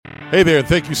Hey there, and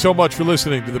thank you so much for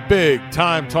listening to the Big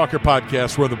Time Talker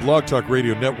Podcast. We're on the Blog Talk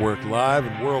Radio Network, live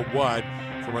and worldwide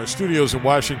from our studios in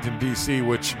Washington, D.C.,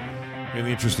 which, in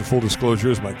the interest of full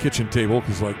disclosure, is my kitchen table,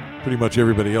 because like pretty much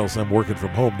everybody else, I'm working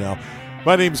from home now.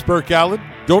 My name's Burke Allen.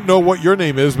 Don't know what your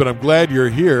name is, but I'm glad you're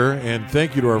here, and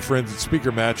thank you to our friends at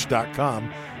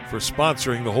SpeakerMatch.com for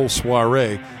sponsoring the whole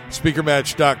soiree.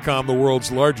 SpeakerMatch.com, the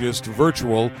world's largest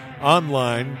virtual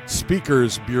online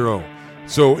speakers bureau.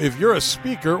 So if you're a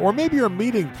speaker, or maybe you're a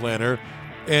meeting planner,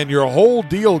 and your whole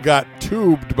deal got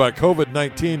tubed by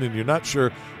COVID-19 and you're not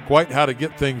sure quite how to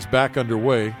get things back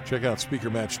underway, check out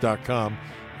SpeakerMatch.com,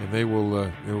 and they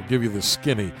will give you the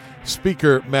skinny.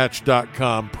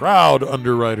 SpeakerMatch.com, proud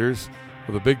underwriters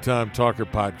of the Big Time Talker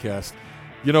Podcast.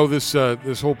 You know, this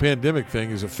whole pandemic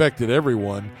thing has affected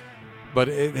everyone, but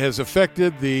it has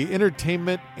affected the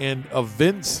entertainment and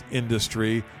events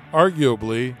industry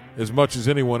arguably as much as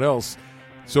anyone else.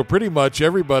 So pretty much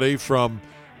everybody from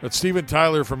Steven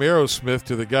Tyler from Aerosmith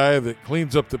to the guy that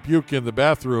cleans up the puke in the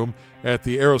bathroom at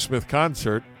the Aerosmith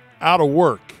concert, out of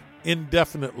work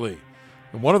indefinitely.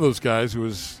 And one of those guys who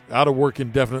is out of work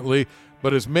indefinitely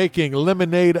but is making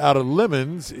lemonade out of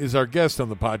lemons is our guest on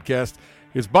the podcast.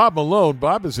 It's Bob Malone.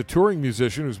 Bob is a touring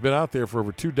musician who's been out there for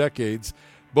over 2 decades,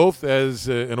 both as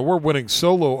an award-winning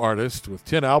solo artist with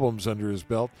 10 albums under his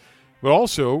belt, but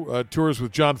also tours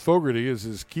with John Fogerty as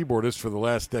his keyboardist for the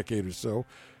last decade or so,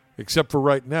 except for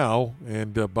right now.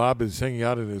 And Bob is hanging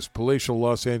out in his palatial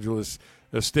Los Angeles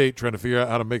estate trying to figure out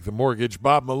how to make the mortgage.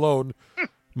 Bob Malone,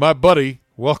 my buddy,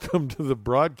 welcome to the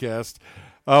broadcast.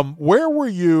 Where were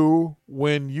you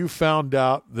when you found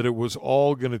out that it was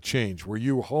all going to change? Were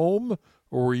you home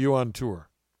or were you on tour?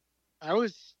 I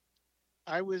was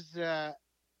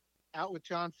out with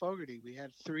John Fogerty. We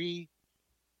had 3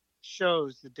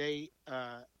 shows the day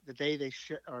they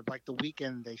or like the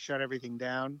weekend they shut everything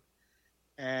down,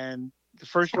 and the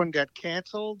first one got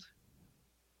canceled,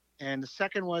 and the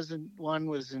second one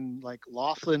was in like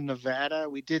Laughlin, Nevada.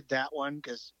 We did that one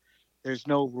because there's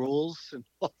no rules in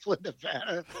Laughlin,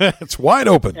 Nevada. It's wide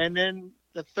open. And then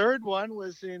the third one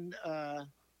was in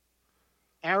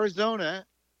Arizona,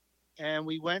 and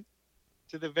we went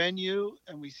to the venue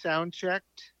and we sound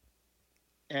checked,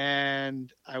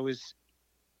 and I was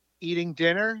eating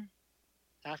dinner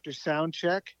after sound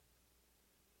check,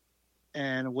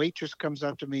 and a waitress comes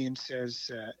up to me and says,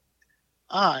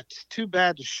 it's too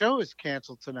bad the show is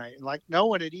canceled tonight. And like no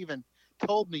one had even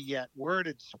told me yet. Word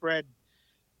had spread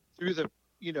through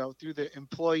the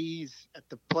employees at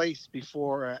the place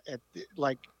before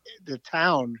the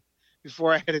town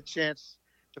before I had a chance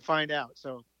to find out.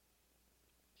 So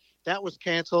that was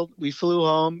canceled. We flew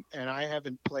home, and I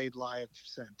haven't played live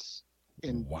since.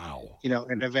 In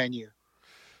a venue.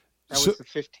 That was the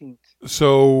 15th.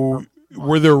 So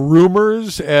were there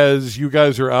rumors as you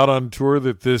guys are out on tour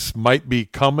that this might be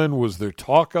coming? Was there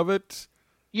talk of it?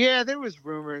 Yeah, there was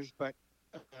rumors, but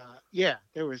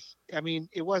there was. I mean,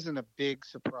 it wasn't a big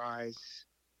surprise.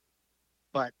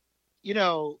 But,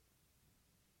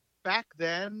 back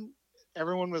then,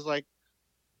 everyone was like,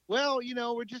 well,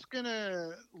 we're just going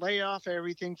to lay off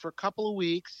everything for a couple of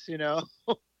weeks,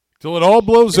 Till it all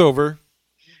blows over.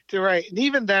 Right. And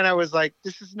even then I was like,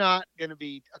 this is not going to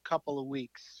be a couple of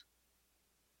weeks.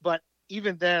 But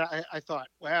even then I thought,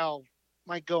 well,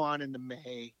 might go on into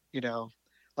May,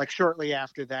 like shortly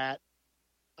after that,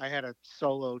 I had a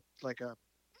solo, like a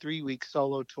 3-week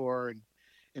solo tour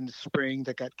in the spring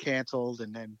that got canceled.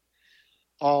 And then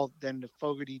the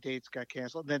Fogerty dates got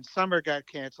canceled. And then summer got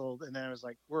canceled. And then I was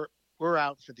like, we're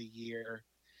out for the year.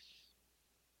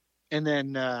 And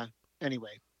then,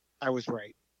 anyway, I was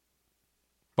right.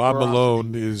 Bob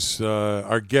Malone is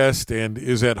our guest and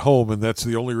is at home, and that's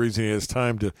the only reason he has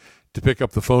time to pick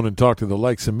up the phone and talk to the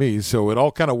likes of me. So it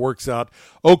all kind of works out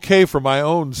okay for my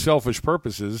own selfish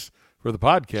purposes for the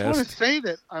podcast. I want to say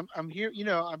that I'm here.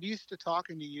 I'm used to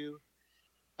talking to you,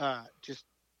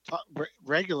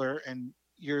 regular, and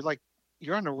you're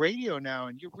on the radio now,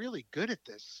 and you're really good at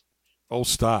this. Oh,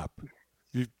 stop!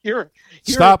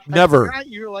 Stop! Never.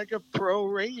 You're like a pro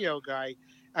radio guy.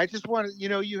 I just wanted,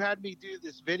 you had me do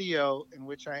this video in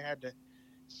which I had to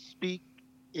speak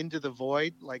into the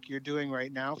void like you're doing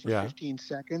right now for 15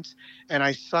 seconds. And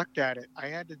I sucked at it. I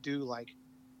had to do like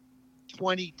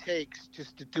 20 takes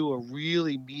just to do a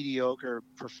really mediocre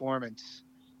performance.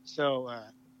 So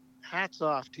hats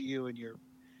off to you and your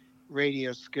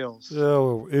radio skills.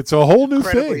 Oh, it's a whole new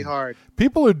Incredibly thing. hard.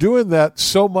 People are doing that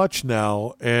so much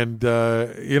now, and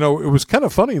it was kind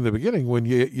of funny in the beginning when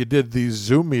you did these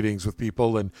Zoom meetings with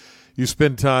people, and you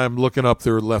spend time looking up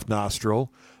their left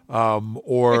nostril,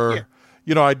 or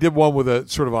I did one with a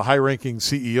sort of a high-ranking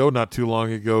CEO not too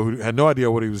long ago who had no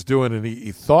idea what he was doing, and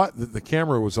he thought that the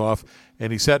camera was off,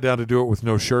 and he sat down to do it with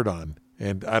no shirt on,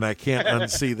 and I can't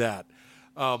unsee that.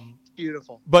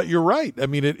 Beautiful. But you're right. I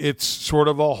mean, it's sort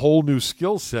of a whole new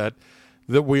skill set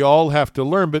that we all have to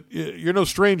learn. But you're no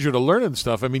stranger to learning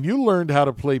stuff. I mean, you learned how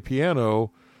to play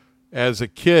piano as a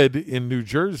kid in New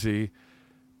Jersey,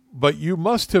 but you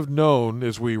must have known,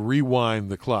 as we rewind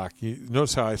the clock, you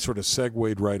notice how I sort of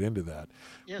segued right into that.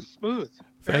 Yeah, smooth.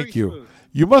 Thank you. Smooth.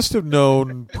 You must have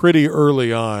known pretty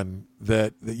early on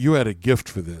that you had a gift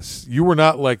for this. You were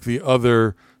not like the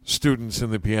other students in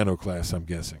the piano class, I'm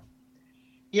guessing.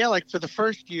 Yeah, like for the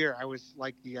first year, I was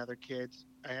like the other kids.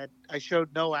 I showed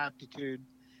no aptitude,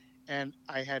 and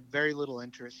I had very little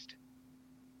interest.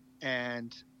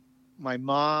 And my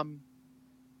mom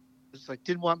was like,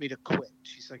 didn't want me to quit.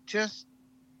 She's like, just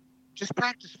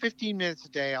practice 15 minutes a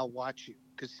day. I'll watch you,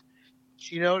 because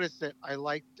she noticed that I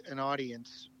liked an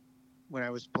audience when I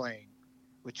was playing,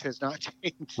 which has not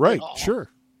changed. Right, at all.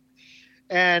 sure.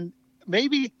 And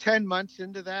maybe 10 months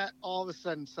into that, all of a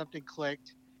sudden something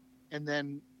clicked. And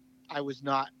then I was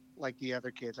not like the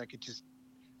other kids. I could just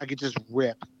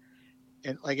rip,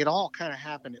 and like it all kind of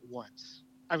happened at once.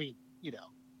 I mean,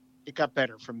 it got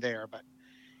better from there, but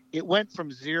it went from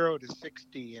 0 to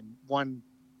 60 in 1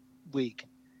 week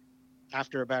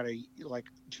after about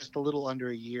just a little under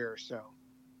a year or so.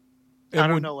 I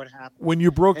don't know what happened. When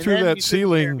you broke through that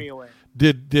ceiling,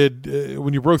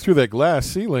 when you broke through that glass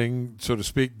ceiling, so to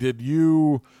speak, did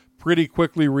you pretty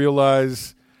quickly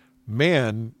realize,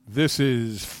 man, this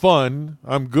is fun,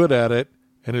 I'm good at it,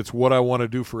 and it's what I want to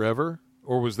do forever?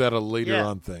 Or was that a later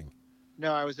on thing?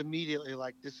 No, I was immediately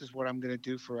like, this is what I'm going to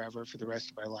do forever for the rest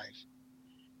of my life.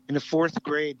 In the 4th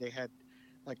grade, they had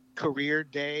like career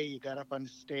day. You got up on the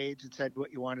stage and said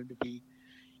what you wanted to be.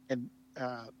 And,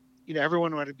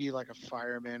 everyone wanted to be like a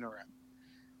fireman or an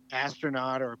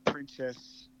astronaut or a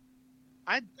princess.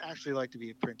 I'd actually like to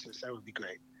be a princess. That would be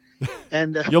great.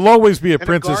 And you'll always be a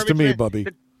princess to me, Bubby.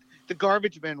 The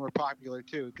garbage men were popular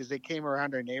too, because they came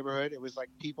around our neighborhood. It was like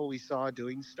people we saw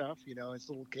doing stuff, as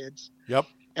little kids. Yep.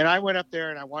 And I went up there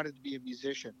and I wanted to be a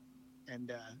musician,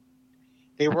 and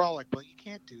they were all like, "Well, you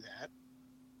can't do that."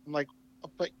 I'm like,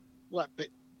 "But what?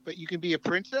 But you can be a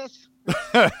princess."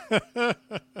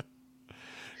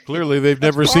 Clearly, they've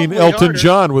never seen Elton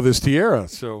John with his tiara.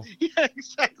 So yeah,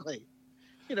 exactly.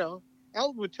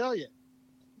 Elton would tell you.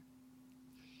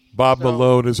 Bob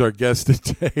Malone is our guest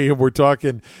today, and we're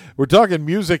talking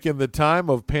music in the time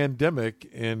of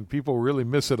pandemic, and people really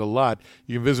miss it a lot.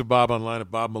 You can visit Bob online at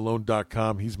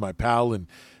bobmalone.com. He's my pal, and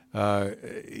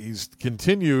he's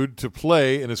continued to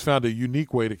play and has found a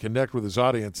unique way to connect with his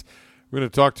audience. We're going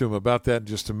to talk to him about that in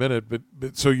just a minute.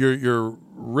 But so you're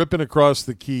ripping across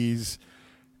the keys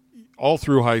all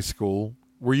through high school.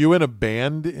 Were you in a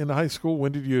band in high school?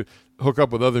 When did you hook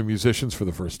up with other musicians for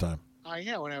the first time?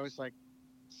 Yeah, when I was like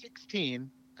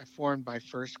 16, I formed my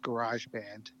first garage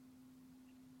band,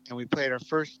 and we played our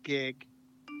first gig.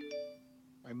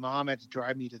 My mom had to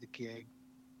drive me to the gig.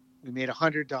 We made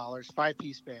 $100,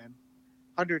 5-piece band,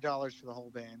 $100 for the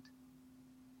whole band.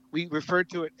 We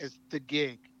referred to it as the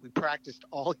gig. We practiced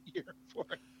all year for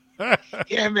it.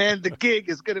 Yeah, man, the gig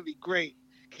is going to be great.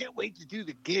 Can't wait to do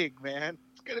the gig, man.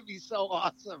 It's going to be so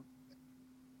awesome.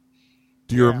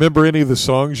 Do you remember any of the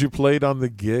songs you played on the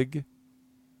gig?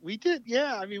 We did,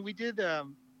 yeah. I mean, we did.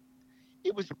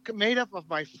 It was made up of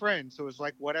my friends, so it was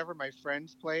like whatever my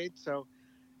friends played. So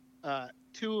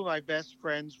 2 of my best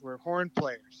friends were horn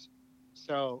players.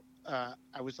 So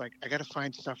I was like, I got to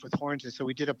find stuff with horns. And so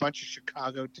we did a bunch of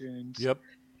Chicago tunes. Yep.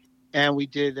 And we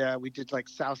did like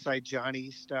Southside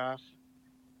Johnny stuff.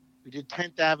 We did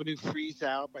 10th Avenue Freeze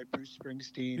Out by Bruce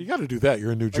Springsteen. You got to do that.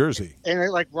 You're in New Jersey. And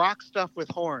like rock stuff with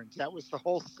horns. That was the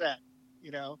whole set,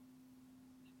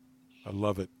 I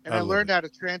love it. And I learned how to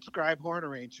transcribe horn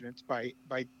arrangements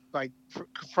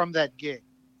from that gig.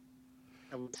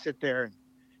 I would sit there and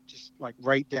just like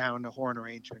write down the horn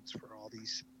arrangements for all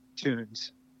these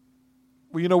tunes.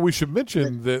 Well, we should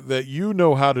mention that you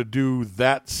know how to do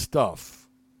that stuff.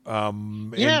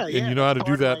 And you know how to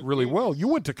do that really well. You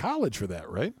went to college for that,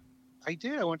 right? I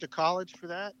did. I went to college for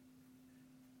that.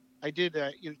 I did,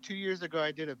 2 years ago,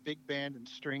 I did a big band and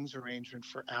strings arrangement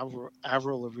for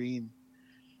Avril Lavigne.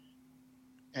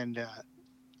 And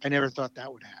I never thought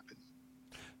that would happen.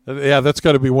 Yeah, that's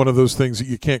got to be one of those things that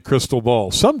you can't crystal ball.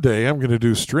 Someday I'm going to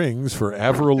do strings for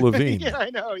Avril Lavigne. Yeah,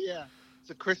 I know, yeah. It's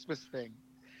a Christmas thing.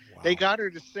 Wow. They got her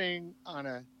to sing on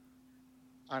a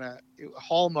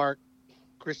Hallmark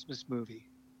Christmas movie.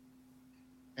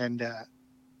 And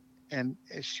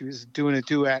she was doing a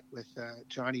duet with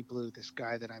Johnny Blue, this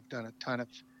guy that I've done a ton of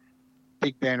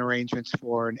big band arrangements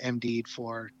for and MD'd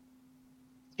for.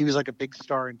 He was like a big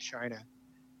star in China,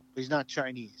 but he's not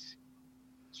Chinese.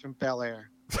 He's from Bel Air.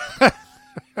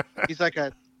 He's like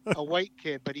a white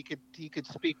kid, but he could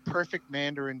speak perfect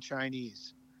Mandarin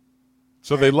Chinese.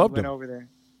 So they loved him. Went over there.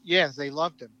 Yes, they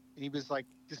loved him. And he was like,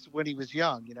 this is when he was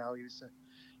young, he was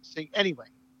anyway,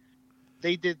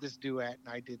 they did this duet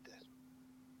and I did this.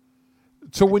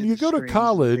 So when you go to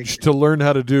college to learn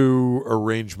how to do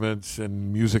arrangements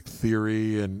and music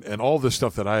theory and all this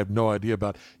stuff that I have no idea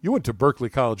about, you went to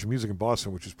Berklee College of Music in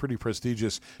Boston, which is pretty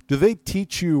prestigious. Do they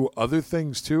teach you other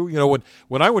things too?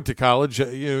 When I went to college,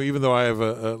 even though I have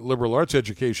a liberal arts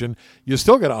education, you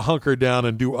still got to hunker down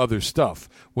and do other stuff.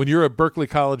 When you're at Berklee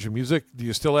College of Music, do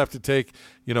you still have to take,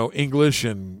 English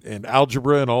and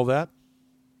algebra and all that?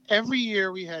 Every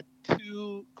year we had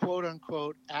 2 quote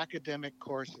unquote academic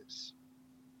courses.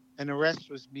 And the rest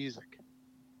was music.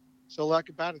 So like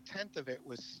about 1/10 of it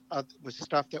was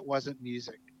stuff that wasn't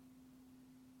music.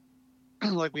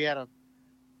 Like we had a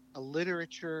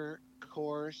literature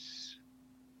course,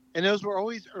 and those were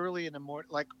always early in the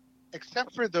morning. Like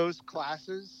except for those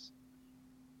classes,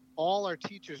 all our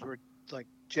teachers were like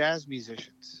jazz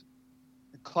musicians.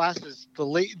 The classes,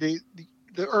 the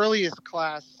earliest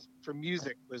class for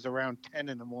music was around 10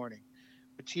 in the morning,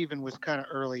 which even was kind of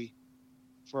early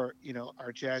for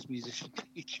our jazz musician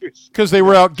teachers, because they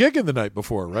were out gigging the night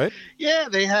before, right? Yeah,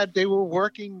 they were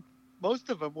working. Most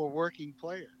of them were working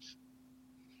players.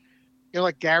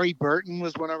 Like Gary Burton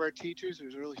was one of our teachers, who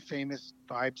was a really famous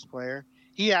vibes player.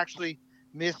 He actually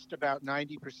missed about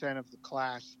 90% of the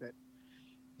class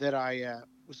that I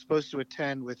was supposed to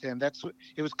attend with him.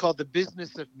 It was called The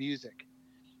Business of Music,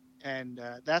 and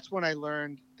that's when I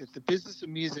learned that the business of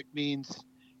music means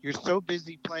you're so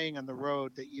busy playing on the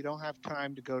road that you don't have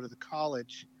time to go to the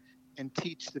college and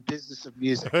teach the business of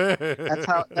music.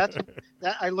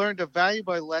 I learned a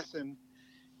valuable lesson.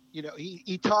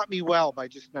 He taught me well by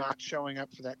just not showing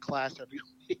up for that class every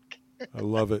week. I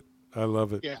love it.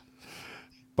 Yeah.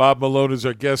 Bob Malone is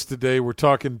our guest today. We're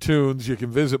talking tunes. You can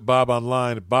visit Bob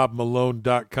online at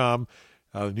bobmalone.com.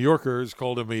 The New Yorkers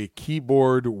called him a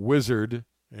keyboard wizard.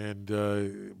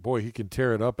 And, boy, he can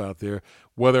tear it up out there,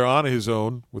 whether on his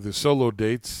own with his solo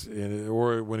dates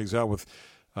or when he's out with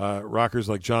rockers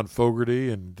like John Fogerty,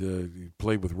 and he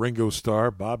played with Ringo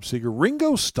Starr, Bob Seger.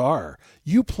 Ringo Starr,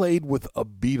 you played with a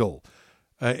Beatle.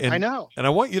 I know. And I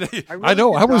want you to – I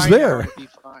know, I was there. Be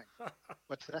fine.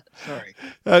 What's that? Sorry.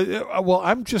 Well,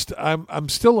 I'm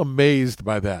still amazed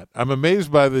by that. I'm amazed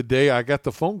by the day I got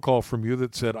the phone call from you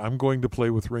that said, I'm going to play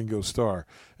with Ringo Starr.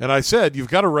 And I said, you've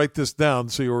got to write this down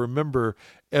so you'll remember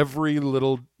every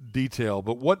little detail.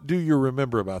 But what do you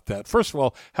remember about that? First of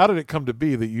all, how did it come to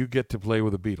be that you get to play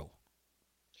with a Beatle?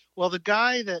 Well, the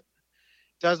guy that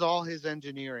does all his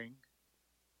engineering,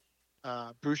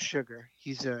 Bruce Sugar,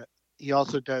 he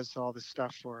also does all the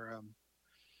stuff for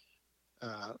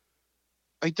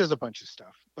he does a bunch of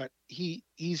stuff, but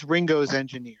he's Ringo's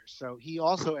engineer. So he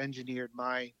also engineered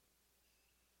my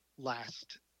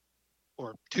last,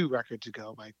 or 2 records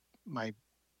ago, my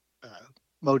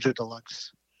Mojo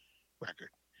Deluxe record.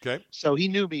 Okay. So he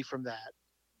knew me from that.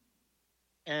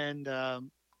 And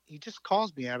he just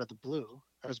calls me out of the blue.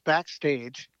 I was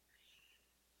backstage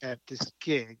at this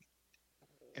gig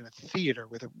in a theater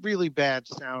with a really bad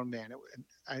sound man.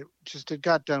 I just had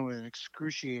got done with an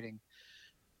excruciating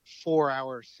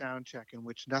 4-hour sound check in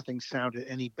which nothing sounded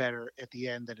any better at the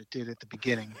end than it did at the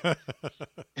beginning.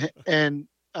 And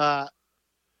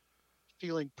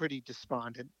feeling pretty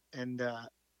despondent. And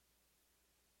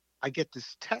I get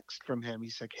this text from him.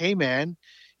 He's like, hey, man,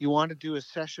 you want to do a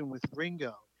session with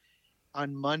Ringo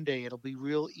on Monday? It'll be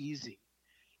real easy.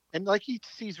 And like he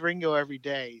sees Ringo every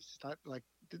day. It's not like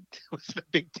it was a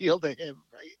big deal to him,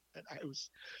 right? And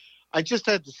I just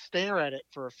had to stare at it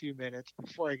for a few minutes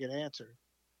before I could answer.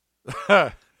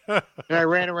 And I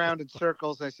ran around in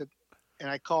circles. And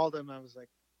I called him. I was like,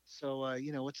 so,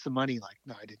 what's the money like?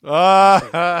 No,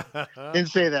 I didn't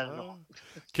say that at all.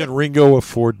 Can Ringo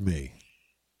afford me?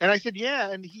 And I said,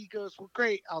 yeah. And he goes, well,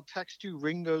 great. I'll text you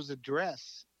Ringo's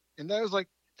address. And I was like,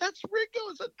 that's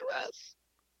Ringo's address.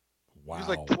 Wow. He was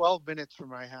like 12 minutes from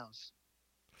my house.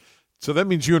 So that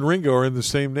means you and Ringo are in the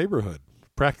same neighborhood,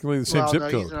 practically the same zip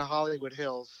code. He's in Hollywood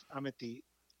Hills. I'm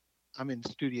in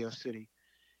Studio City.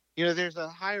 There's a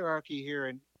hierarchy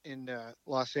here in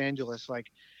Los Angeles.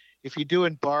 Like, if you're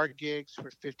doing bar gigs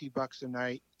for $50 a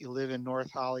night, you live in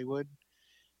North Hollywood.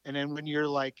 And then when you're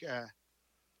like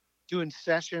doing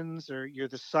sessions or you're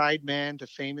the side man to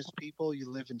famous people, you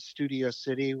live in Studio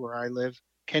City, where I live.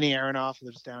 Kenny Aronoff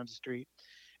lives down the street.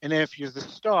 And if you're the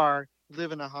star, you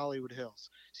live in the Hollywood Hills.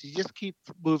 So you just keep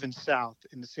moving south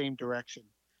in the same direction.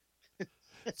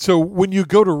 So when you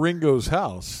go to Ringo's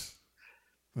house,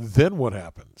 then what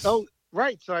happens? Oh,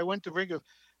 right. So I went to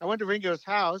Ringo's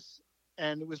house,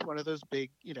 and it was one of those big,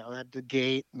 had the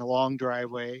gate and the long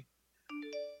driveway.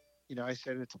 I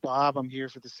said, "It's Bob. I'm here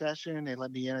for the session." They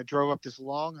let me in. I drove up this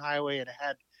long highway, and it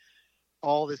had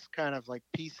all this kind of like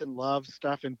peace and love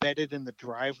stuff embedded in the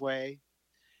driveway.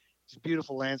 It's a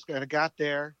beautiful landscape. And I got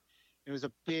there. It was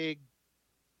a big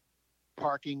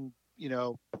parking,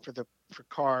 for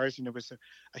cars, and there was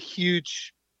a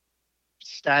huge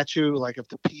statue like of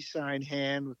the peace sign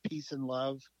hand with peace and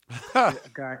love. A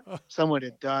guy, someone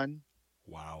had done.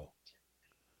 Wow.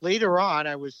 Later on,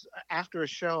 after a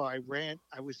show, I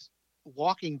was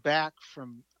walking back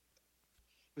from,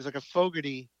 it was like a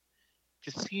Fogarty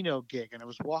casino gig, and I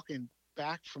was walking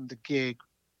back from the gig,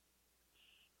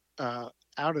 through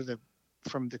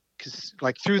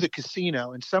the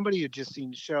casino, and somebody who had just seen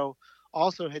the show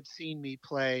also had seen me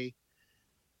play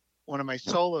one of my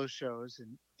solo shows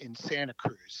in Santa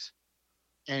Cruz.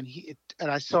 And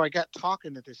I got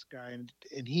talking to this guy,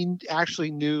 and he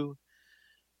actually knew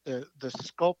the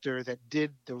sculptor that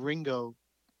did the Ringo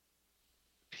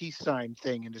peace sign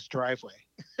thing in his driveway.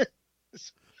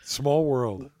 Small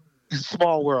world.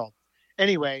 Small world.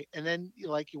 Anyway, and then you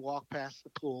walk past the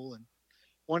pool, and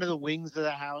one of the wings of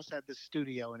the house had the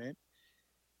studio in it,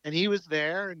 and he was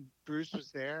there, and Bruce was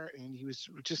there, and he was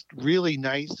just really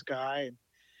nice guy and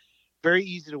very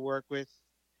easy to work with,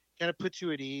 kind of puts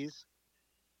you at ease.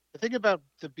 The thing about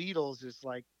the Beatles is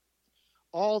like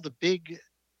all the big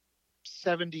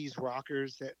 70s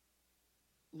rockers that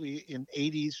in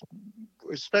 80s,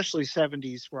 especially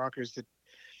 70s rockers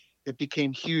that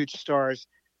became huge stars,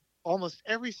 almost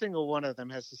every single one of them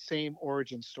has the same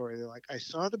origin story. They're like, I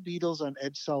saw the Beatles on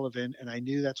Ed Sullivan, and I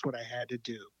knew that's what I had to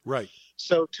do. Right.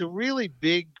 So to really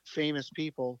big, famous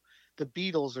people, the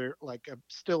Beatles are like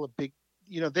still a big,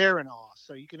 they're in awe.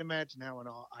 So you can imagine how in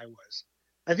awe I was.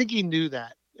 I think he knew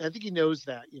that. I think he knows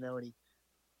that, and he,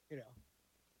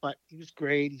 but he was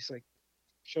great. He's like,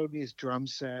 showed me his drum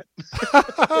set.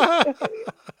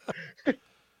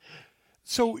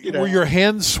 So were your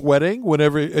hands sweating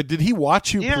whenever? Did he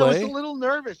watch you play? Yeah, I was a little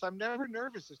nervous. I'm never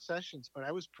nervous at sessions, but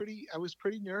I was pretty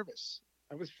nervous.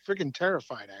 I was freaking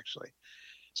terrified, actually.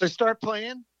 So I start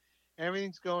playing,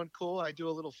 everything's going cool. I do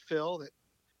a little fill that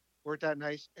worked out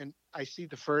nice, and I see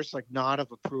the first nod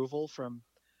of approval from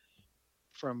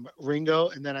Ringo,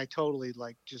 and then I totally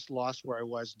just lost where I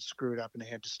was and screwed up, and I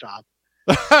had to stop.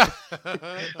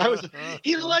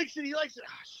 He likes it.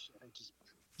 Oh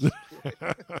shit!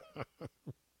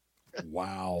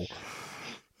 Wow.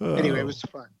 Anyway, it was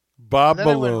fun. Bob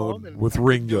Malone with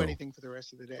Ringo. Didn't do anything for the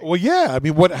rest of the day. Well, yeah. I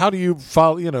mean, how do you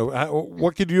follow?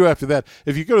 What could you do after that?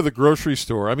 If you go to the grocery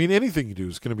store, I mean, anything you do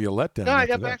is going to be a letdown. No, I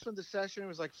got back from the session. It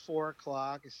was like 4:00.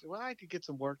 I said, "Well, I could get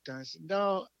some work done." I said,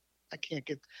 "No, I can't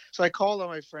get." So I called all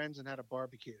my friends and had a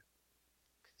barbecue.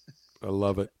 I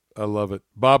love it.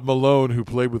 Bob Malone, who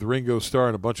played with Ringo Starr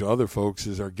and a bunch of other folks,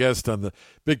 is our guest on the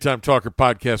Big Time Talker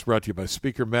podcast, brought to you by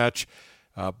Speaker Match.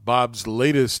 Bob's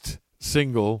latest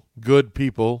single, Good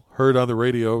People, heard on the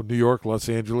radio, New York, Los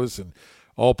Angeles, and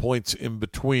all points in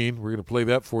between. We're going to play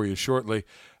that for you shortly.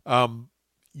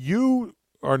 You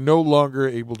are no longer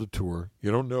able to tour.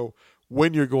 You don't know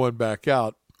when you're going back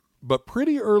out. But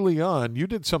pretty early on, you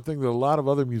did something that a lot of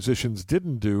other musicians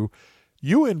didn't do.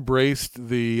 You embraced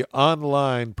the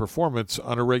online performance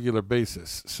on a regular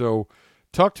basis. So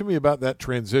talk to me about that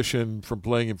transition from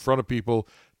playing in front of people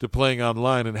to playing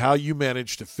online and how you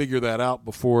managed to figure that out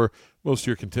before most of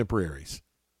your contemporaries.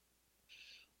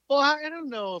 Well, I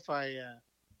don't know if I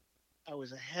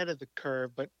was ahead of the curve,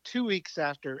 but 2 weeks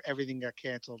after everything got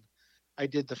canceled, I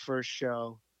did the first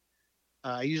show.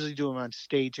 I usually do them on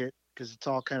Stage It because it's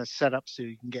all kind of set up so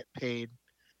you can get paid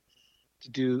to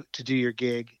do your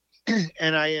gig.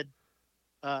 And I had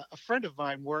a friend of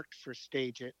mine worked for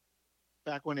Stage It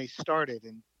back when they started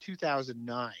in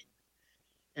 2009,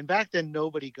 and back then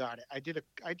nobody got it. I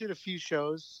did a few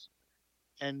shows,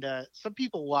 and some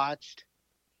people watched,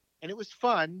 and it was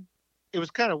fun. It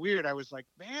was kind of weird. I was like,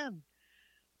 man,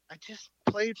 I just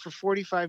played for 45